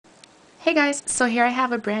Hey guys, so here I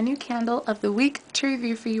have a brand new candle of the week to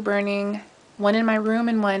review for you, burning one in my room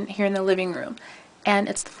and one here in the living room. And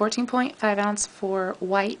it's the 14.5 ounce for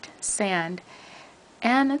white sand.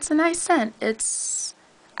 And it's a nice scent.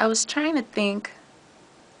 I was trying to think,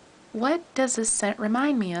 what does this scent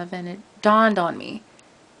remind me of? And it dawned on me.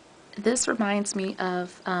 This reminds me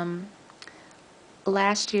of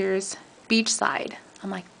last year's Beachside.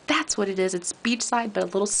 I'm like, that's what it is. It's Beachside, but a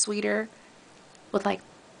little sweeter with like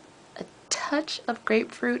a touch of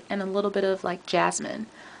grapefruit and a little bit of like jasmine.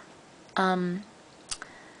 I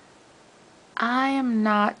am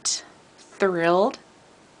not thrilled,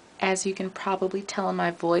 as you can probably tell in my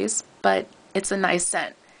voice, but it's a nice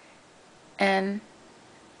scent. And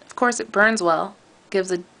of course it burns well,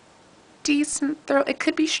 gives a decent throw. It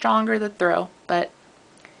could be stronger, the throw, but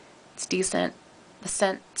it's decent. The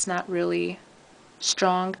scent's not really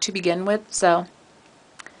strong to begin with, so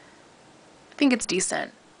I think it's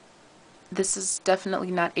decent. This is definitely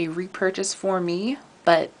not a repurchase for me,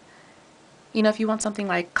 but you know, if you want something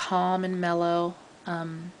like calm and mellow,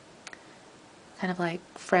 kind of like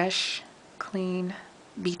fresh, clean,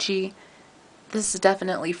 beachy, this is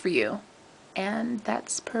definitely for you. And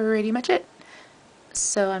that's pretty much it.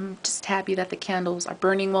 So I'm just happy that the candles are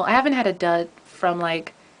burning well. I haven't had a dud from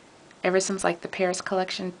like ever since like the Paris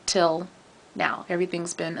collection till now.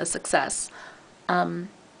 Everything's been a success. And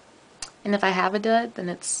if I have a dud, then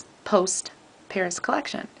it's post Paris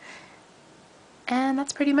collection. And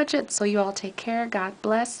that's pretty much it. So you all take care. God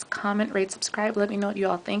bless. Comment, rate, subscribe. Let me know what you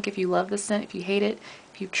all think. If you love the scent, if you hate it,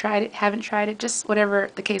 if you've tried it, haven't tried it, just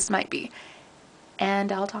whatever the case might be.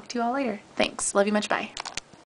 And I'll talk to you all later. Thanks. Love you much. Bye.